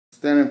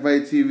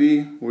Standnfight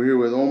TV. We're here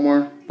with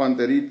Omar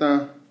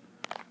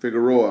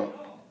Figueroa.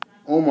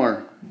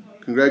 Omar,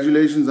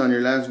 congratulations on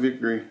your last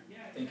victory.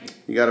 Thank you.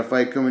 You got a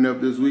fight coming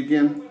up this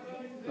weekend.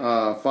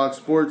 Fox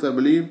Sports, I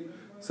believe.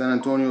 San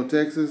Antonio,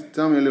 Texas.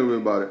 Tell me a little bit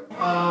about it.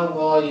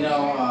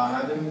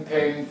 I've been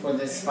preparing for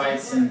this fight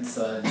since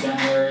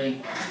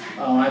January.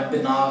 I've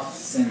been off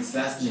since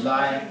last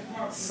July.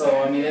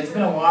 So, it's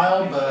been a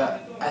while,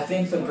 but I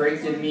think the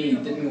break did me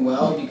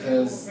well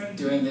because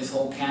during this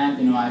whole camp,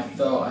 I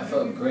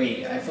felt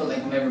great. I felt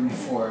like never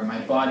before. My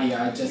body,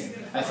 I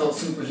felt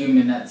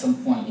superhuman at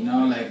some point,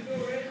 like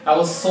I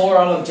was sore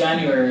all of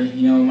January,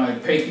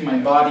 breaking my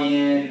body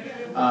in,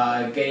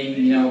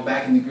 getting,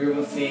 back in the groove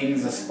of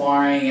things, the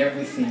sparring,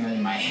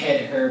 everything. My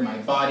head hurt, my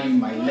body,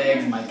 my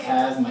legs, my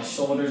calves, my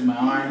shoulders, my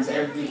arms,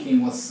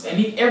 everything was,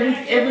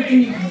 everything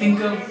you can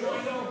think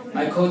of,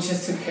 my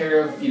coaches took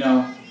care of,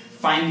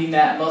 finding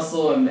that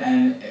muscle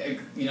and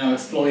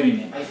exploiting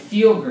it. I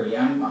feel great.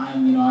 I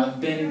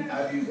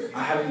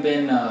haven't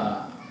been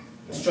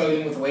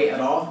struggling with weight at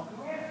all.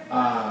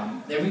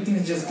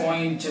 Everything's just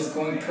going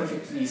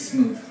perfectly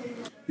smooth.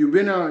 You've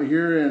been out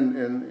here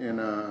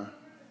in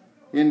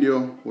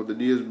Indio with the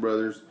Diaz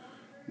brothers,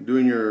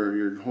 doing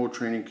your whole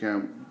training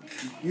camp.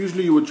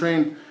 Usually you would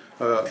train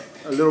a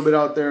little bit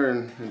out there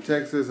in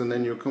Texas, and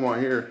then you'll come out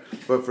here.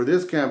 But for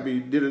this camp, you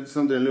did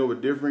something a little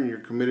bit different. You're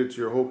committed to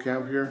your whole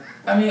camp here.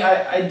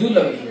 I do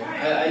love it here.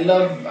 I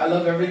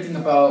love everything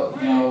about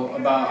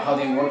about how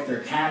they work their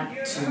camp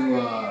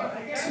to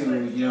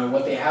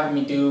what they have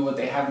me do, what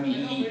they have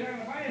me eat.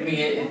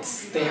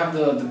 They have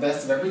the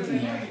best of everything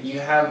here. You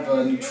have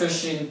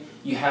nutrition,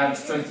 you have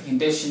strength and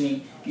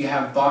conditioning, you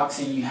have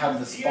boxing, you have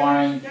the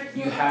sparring,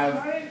 you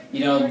have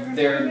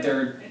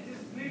their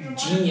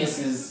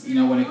geniuses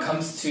when it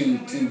comes to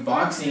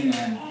boxing,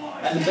 and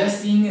the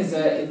best thing is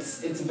that it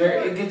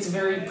gets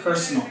very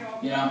personal.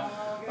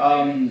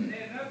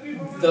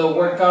 The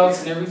workouts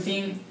and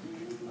everything.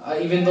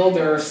 Even though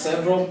there are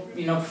several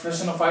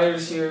professional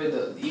fighters here,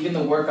 even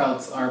the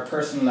workouts are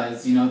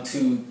personalized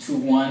to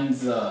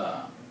one's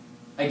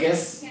I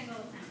guess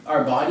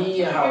our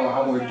body,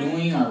 how we're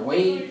doing, our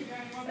weight,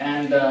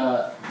 and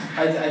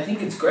I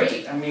think it's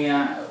great.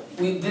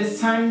 This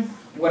time,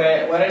 what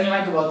I didn't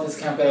like about this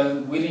camp,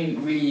 we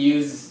didn't really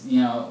use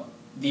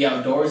the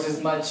outdoors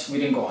as much. We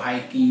didn't go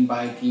hiking,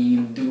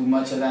 biking, do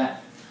much of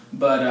that.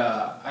 But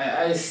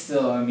I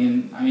still,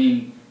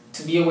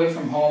 to be away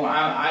from home,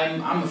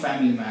 I'm a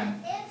family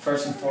man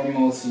first and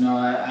foremost.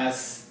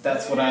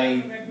 That's what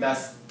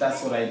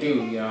I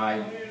do.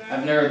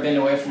 I've never been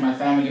away from my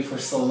family for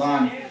so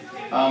long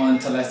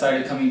until I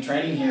started coming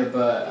training here.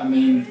 But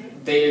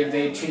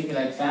they treat me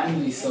like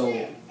family, so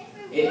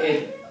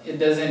it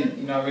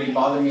doesn't really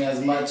bother me as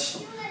much.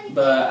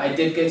 But I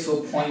did get to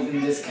a point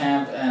in this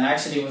camp, and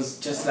actually it was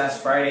just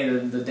last Friday,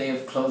 the day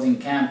of closing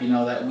camp.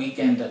 That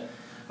weekend,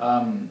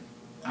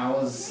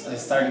 I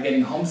started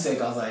getting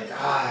homesick. I was like,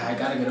 I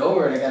gotta get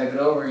over it.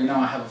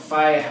 I have a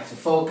fight. I have to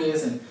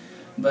focus,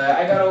 but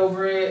I got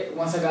over it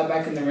once I got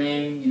back in the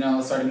ring.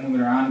 Started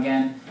moving around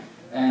again,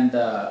 and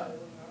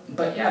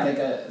but yeah,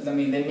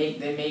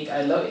 they make.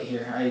 I love it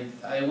here.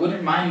 I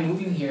wouldn't mind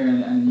moving here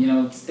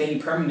and staying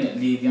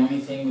permanently. The only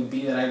thing would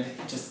be that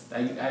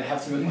I'd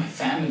have to bring my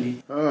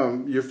family.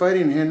 You're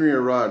fighting Henry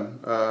Arad.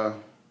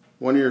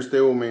 One of your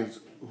stablemates,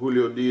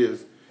 Julio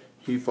Diaz,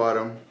 he fought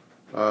him.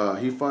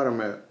 He fought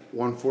him at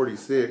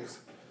 146.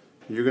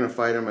 You're gonna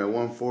fight him at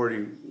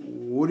 140.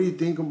 What do you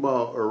think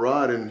about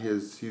Arad and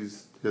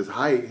his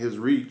height, his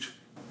reach?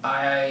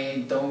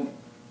 I don't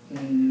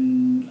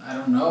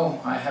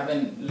know. I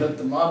haven't looked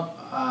him up.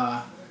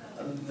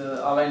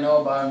 All I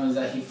know about him is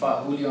that he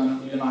fought Julio and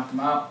Julio knocked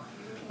him out.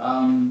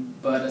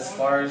 But as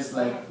far as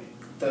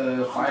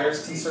the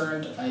fighter's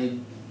concerned, I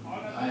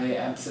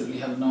absolutely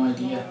have no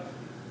idea.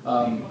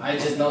 I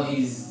just know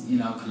he's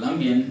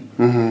Colombian,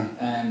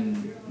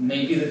 and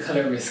maybe the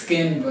color of his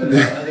skin, but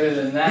other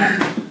than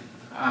that,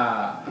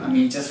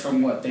 just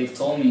from what they've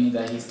told me,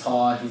 that he's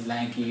tall, he's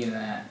lanky, and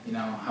that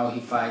how he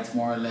fights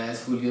more or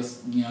less.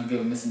 Julio's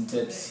giving me some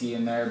tips here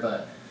and there,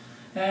 but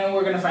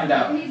we're gonna find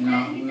out.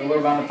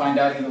 We're bound to find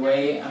out either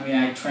way. I'm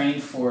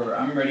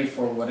ready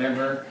for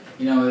whatever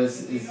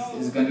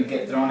is gonna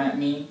get thrown at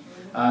me.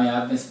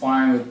 I've been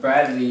sparring with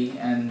Bradley,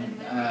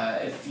 and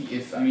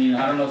if I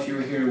don't know if you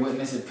were here to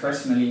witness it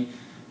personally,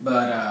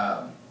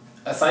 but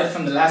aside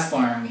from the last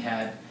sparring we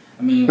had,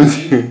 we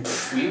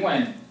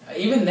went.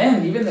 Even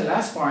the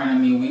last sparring,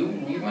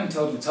 we went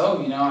toe to toe.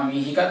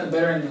 He got the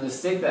better end of the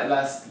stick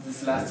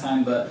this last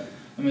time, but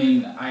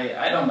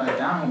I don't back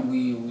down.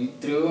 We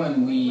threw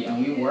and we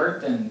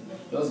worked, and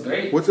it was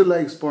great. What's it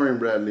like sparring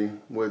Bradley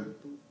with,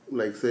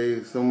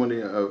 say,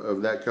 somebody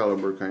of that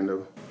caliber, kind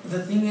of?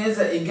 The thing is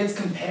that it gets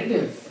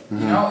competitive.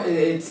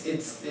 It's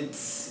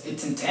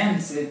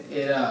intense.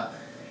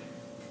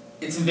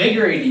 It's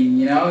invigorating.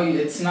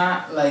 It's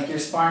not like you're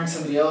sparring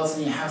somebody else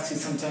and you have to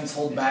sometimes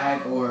hold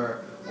back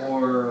or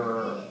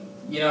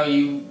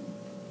you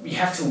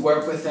have to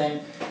work with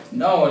them.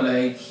 No,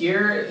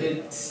 here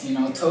it's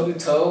toe to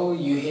toe.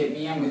 You hit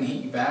me, I'm gonna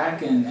hit you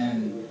back, and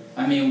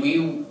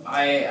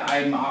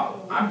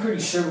I'm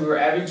pretty sure we were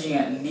averaging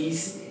at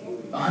least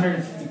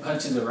 150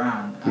 punches a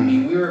round. I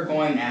mean, we were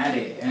going at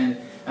it, and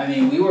I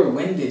mean, we were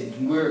winded.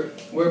 We're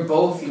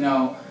both,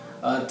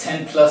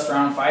 10+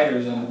 round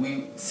fighters,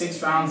 and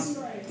 6 rounds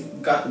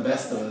got the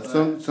best of us.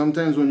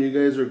 Sometimes when you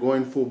guys are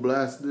going full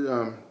blast,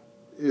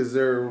 is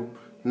there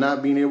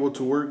not being able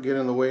to get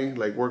in the way,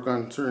 like work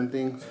on certain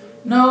things?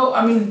 No,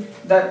 I mean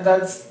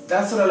that's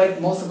what I like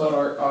most about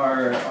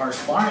our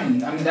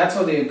sparring. I mean, that's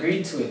why they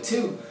agreed to it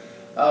too.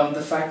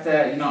 The fact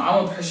that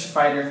I'm a pressure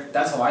fighter.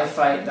 That's how I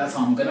fight. That's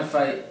how I'm gonna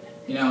fight.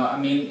 I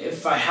mean,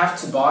 if I have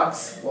to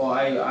box, well,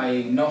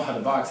 I know how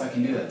to box. I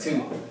can do that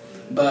too.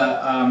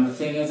 But the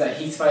thing is that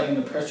he's fighting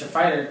a pressure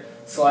fighter,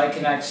 so I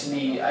could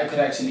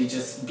actually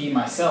just be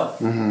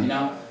myself. I mean,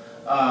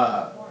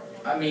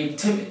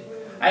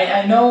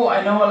 I know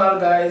a lot of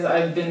guys.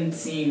 I've been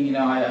seeing,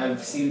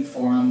 I've seen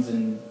forums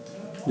and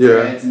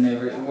threads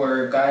and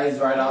where guys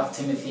write off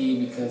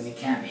Timothy because he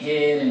can't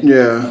hit and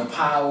no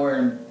power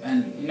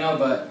and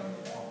but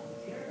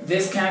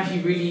this camp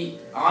he really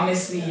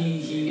honestly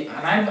he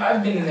and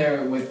I've been in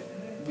there with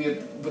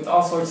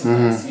all sorts of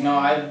guys.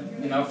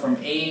 From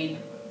A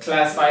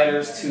class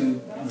fighters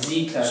to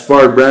Z class.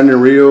 Sparred Brandon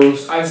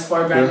Rios. I've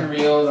sparred Brandon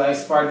Rios. I've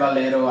sparred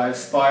Valero. I've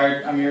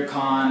sparred Amir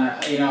Khan.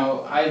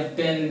 I've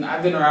been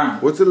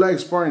around. What's it like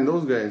sparring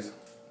those guys,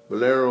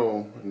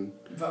 Valero and?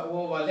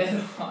 Well,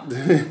 Valero,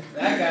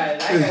 that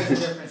guy's a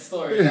different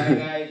story. That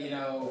guy,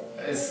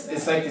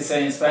 it's like they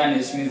say in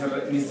Spanish,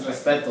 mis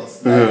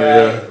respetos. That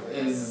guy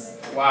is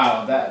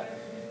wow.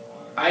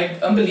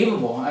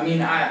 Unbelievable. I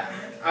mean,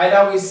 I'd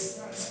always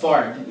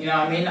sparred.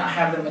 I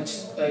have that much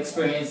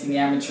experience in the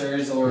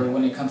amateurs or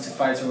when it comes to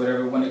fights or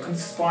whatever. When it comes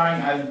to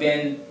sparring, I've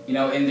been,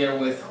 in there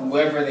with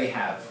whoever they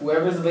have.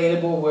 Whoever's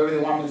available, whoever they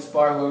want me to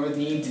spar, whoever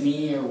needs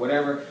me or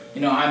whatever,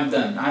 I'm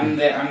done. I'm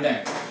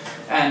there.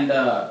 And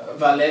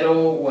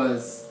Valero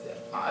was,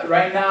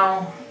 right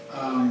now,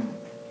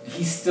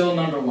 he's still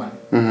number one.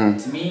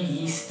 To me,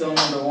 he's still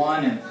number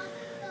one, and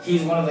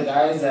he's one of the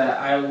guys that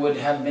I would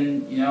have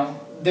been,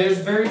 there's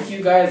very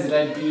few guys that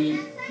I'd be,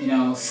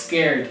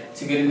 scared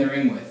to get in the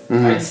ring with.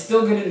 I'd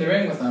still get in the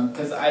ring with him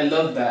because I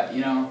love that,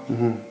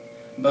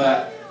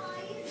 But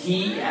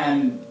he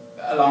and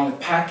along with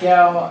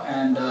Pacquiao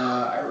and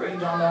I really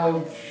don't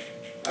know.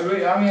 I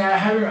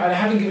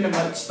haven't given it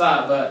much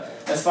thought, but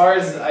as far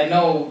as I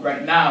know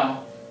right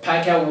now,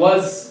 Pacquiao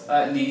was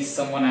at least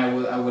someone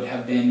I would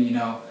have been,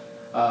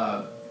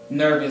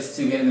 nervous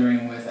to get in the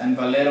ring with, and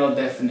Valero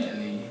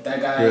definitely.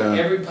 That guy,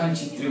 every punch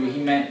he threw, he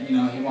meant,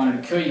 he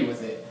wanted to kill you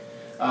with it.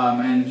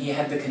 And he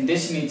had the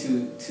conditioning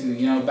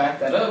to back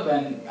that up,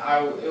 and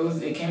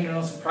it came to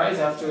no surprise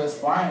after the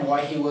sparring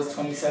why he was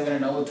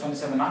 27-0 with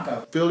 27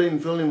 knockouts. Feeling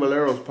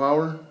Valero's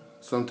power,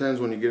 sometimes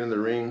when you get in the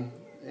ring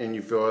and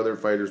you feel other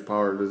fighters'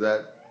 power, does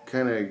that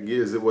kind of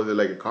was it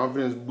like a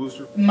confidence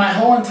booster? My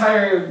whole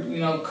entire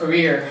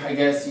career, I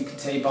guess you could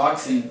say,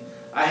 boxing,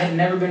 I had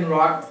never been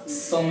rocked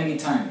so many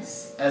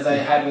times as I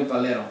had with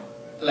Valero.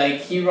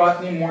 Like, he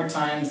rocked me more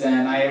times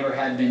than I ever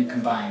had been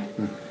combined.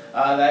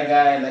 That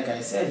guy, like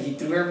I said, he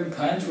threw every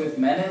punch with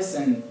menace,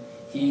 and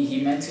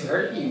he meant to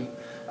hurt you.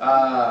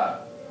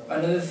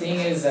 Another thing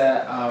is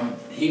that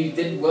he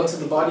did well to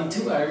the body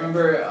too. I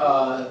remember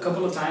a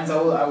couple of times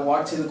I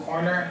walked to the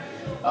corner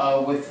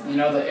with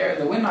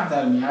the wind knocked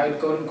out of me. I would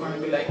go to the corner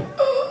and be like,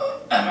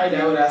 oh, and my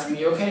dad would ask me,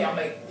 "You okay?" I'm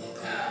like,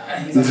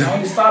 and he's like, "I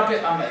want you to stop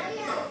it." I'm like,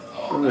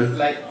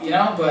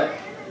 oh. But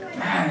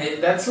man,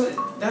 that's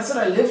what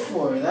I live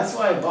for. That's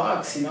why I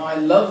box. I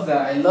love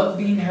that. I love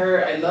being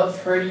hurt. I love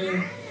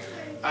hurting.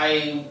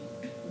 I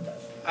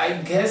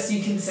guess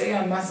you can say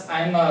I'm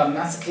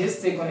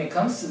masochistic when it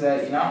comes to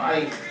that.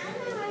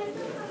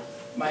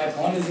 My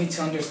opponents need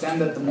to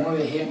understand that the more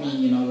they hit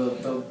me,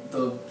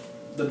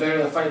 the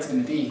better the fight's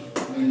gonna be.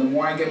 I mean, the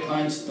more I get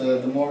punched,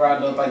 the more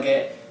riled up I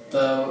get,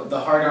 the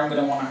harder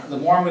the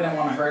more I'm gonna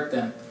want to hurt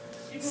them.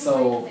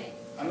 So,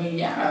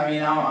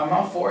 I'm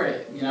all for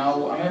it.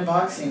 I'm in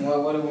boxing.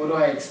 What do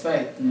I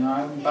expect?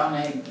 I'm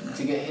bound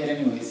to get hit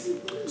anyways.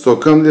 So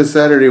come this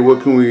Saturday,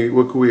 what can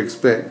we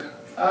expect?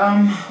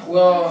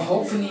 Well,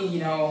 hopefully,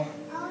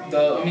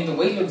 the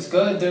weight looks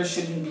good. There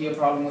shouldn't be a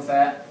problem with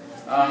that.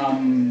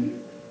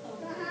 I'm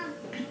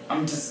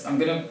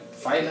gonna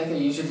fight like I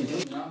usually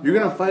do. You're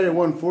gonna fight at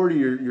 140.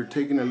 You're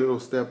taking a little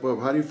step up.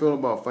 How do you feel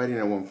about fighting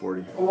at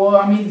 140? Well,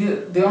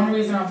 the only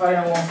reason I'm fighting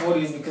at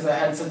 140 is because I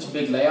had such a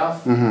big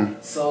layoff.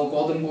 So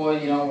Golden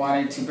Boy,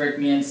 wanted to break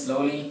me in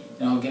slowly.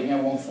 Get me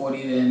at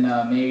 140. Then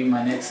maybe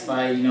my next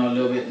fight, a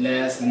little bit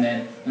less, and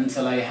then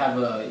until I have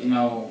a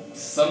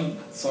some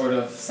sort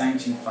of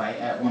sanctioned fight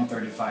at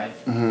 135.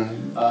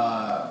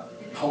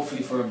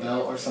 Hopefully for a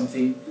belt or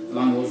something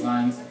along those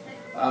lines.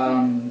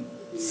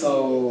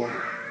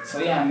 So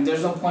yeah,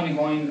 there's no point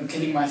in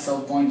killing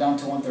myself going down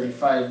to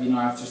 135.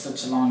 After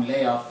such a long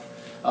layoff.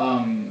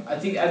 I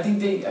think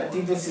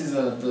this is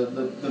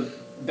the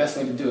best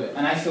way to do it,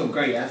 and I feel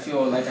great. I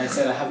feel, like I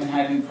said, I haven't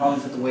had any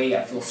problems with the weight.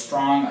 I feel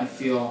strong. I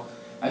feel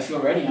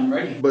ready. I'm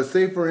ready. But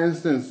say for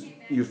instance,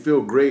 you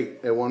feel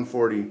great at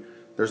 140.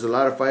 There's a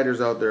lot of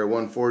fighters out there at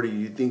 140.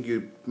 You think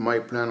you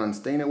might plan on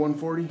staying at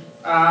 140?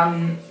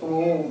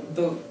 Well,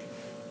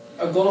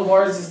 a goal of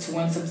ours is to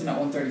win something at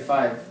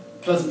 135.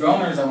 Plus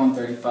Broner's at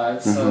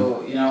 135,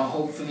 so you know,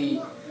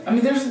 hopefully. I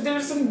mean,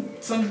 there's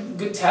some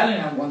good talent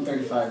at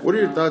 135. What are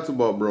your thoughts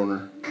about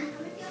Broner?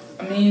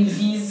 I mean,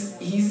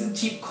 he's a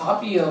cheap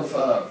copy of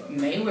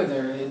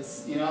Mayweather.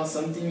 It's, you know,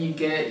 something you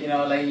get, you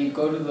know, like you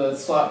go to the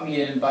swap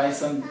meet and buy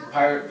some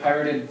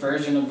pirated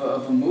version of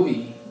a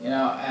movie, you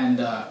know,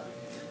 and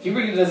he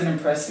really doesn't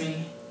impress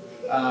me.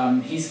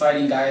 He's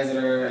fighting guys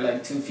that are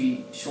like 2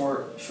 feet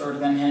shorter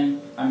than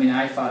him. I mean,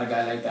 I fought a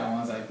guy like that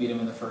once. I beat him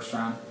in the first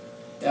round.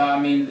 I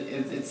mean,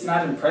 it's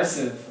not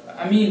impressive.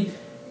 I mean,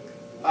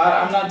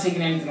 I'm not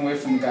taking anything away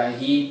from the guy.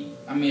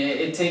 I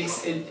mean,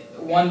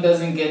 one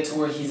doesn't get to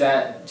where he's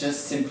at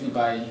just simply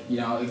by, you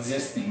know,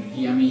 existing.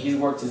 I mean, he's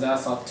worked his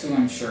ass off too,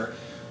 I'm sure.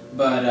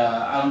 But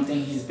I don't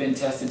think he's been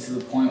tested to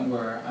the point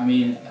where, I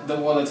mean, the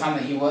time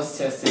that he was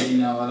tested, you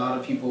know, a lot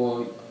of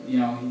people, you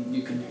know,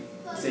 you could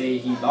say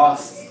he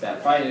lost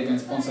that fight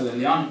against Ponce de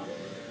Leon.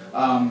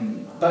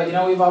 But, you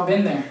know, we've all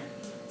been there.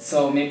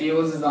 So maybe it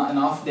was an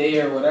off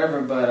day or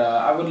whatever, but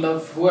I would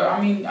love I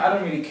mean, I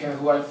don't really care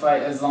who I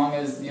fight as long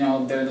as, you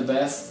know, they're the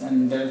best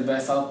and they're the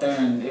best out there.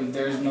 And if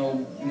there's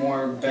no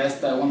more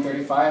best at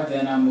 135,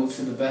 then I move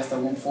to the best at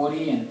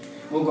 140 and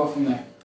we'll go from there.